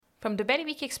From the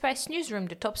Bailiwick Express newsroom,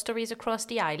 the top stories across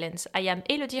the islands, I am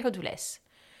Elodie Rodoules.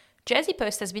 Jersey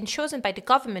Post has been chosen by the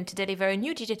government to deliver a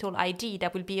new digital ID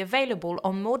that will be available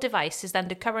on more devices than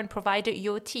the current provider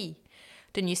UOT.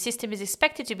 The new system is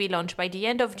expected to be launched by the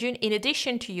end of June in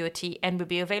addition to UOT and will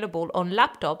be available on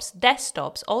laptops,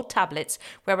 desktops or tablets,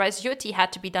 whereas UOT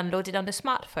had to be downloaded on a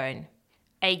smartphone.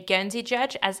 A Guernsey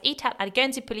judge has hit out at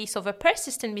Guernsey police over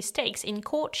persistent mistakes in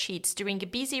court sheets during a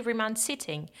busy remand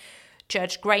sitting.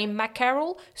 Judge Graham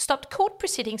McCarroll stopped court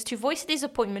proceedings to voice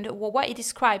disappointment over what he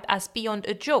described as beyond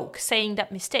a joke, saying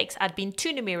that mistakes had been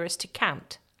too numerous to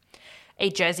count. A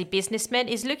Jersey businessman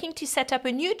is looking to set up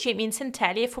a new gym in St.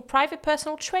 Helier for private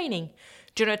personal training.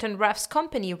 Jonathan Ruff's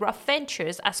company, Ruff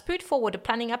Ventures, has put forward a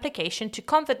planning application to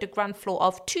convert the ground floor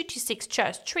of 226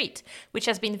 Church Street, which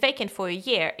has been vacant for a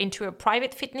year, into a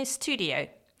private fitness studio.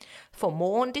 For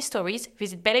more on these stories,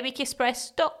 visit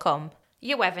bailiwickexpress.com.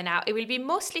 Your weather now. It will be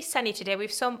mostly sunny today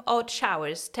with some odd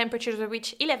showers. Temperatures will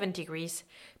reach 11 degrees.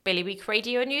 Bailiwick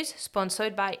Radio News,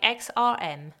 sponsored by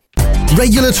XRM.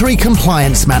 Regulatory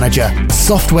Compliance Manager.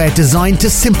 Software designed to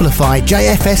simplify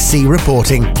JFSC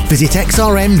reporting. Visit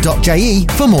xrm.je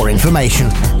for more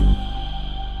information.